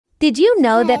Did you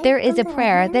know that Hi, there is a Kumba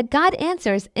prayer here. that God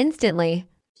answers instantly?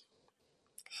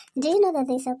 Do you know that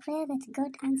there's a prayer that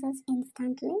God answers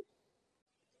instantly?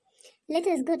 Let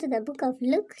us go to the book of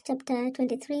Luke, chapter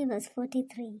 23, verse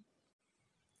 43.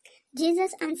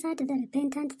 Jesus answered the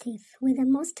repentant thief with the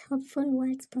most hopeful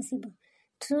words possible.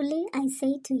 Truly, I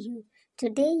say to you,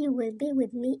 today you will be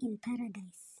with me in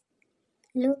paradise.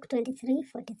 Luke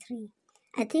 23:43.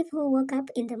 A thief who woke up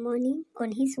in the morning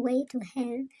on his way to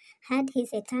hell had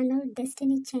his eternal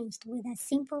destiny changed with a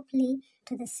simple plea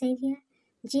to the Savior,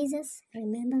 Jesus,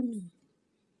 remember me.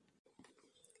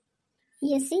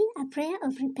 You see, a prayer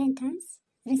of repentance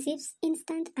receives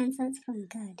instant answers from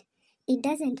God. It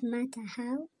doesn't matter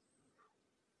how,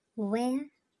 where,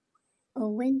 or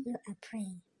when you are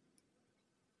praying,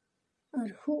 or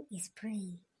who is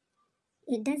praying.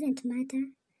 It doesn't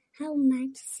matter how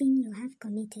much sin you have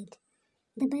committed.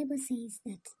 The Bible says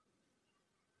that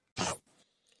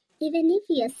even if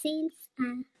your sins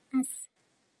are as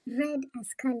red as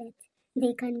scarlet,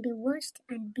 they can be washed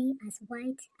and be as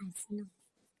white as snow.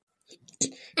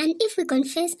 And if we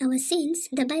confess our sins,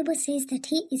 the Bible says that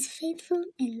He is faithful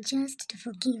and just to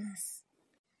forgive us.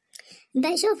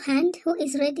 By show of hand, who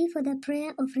is ready for the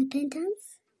prayer of repentance?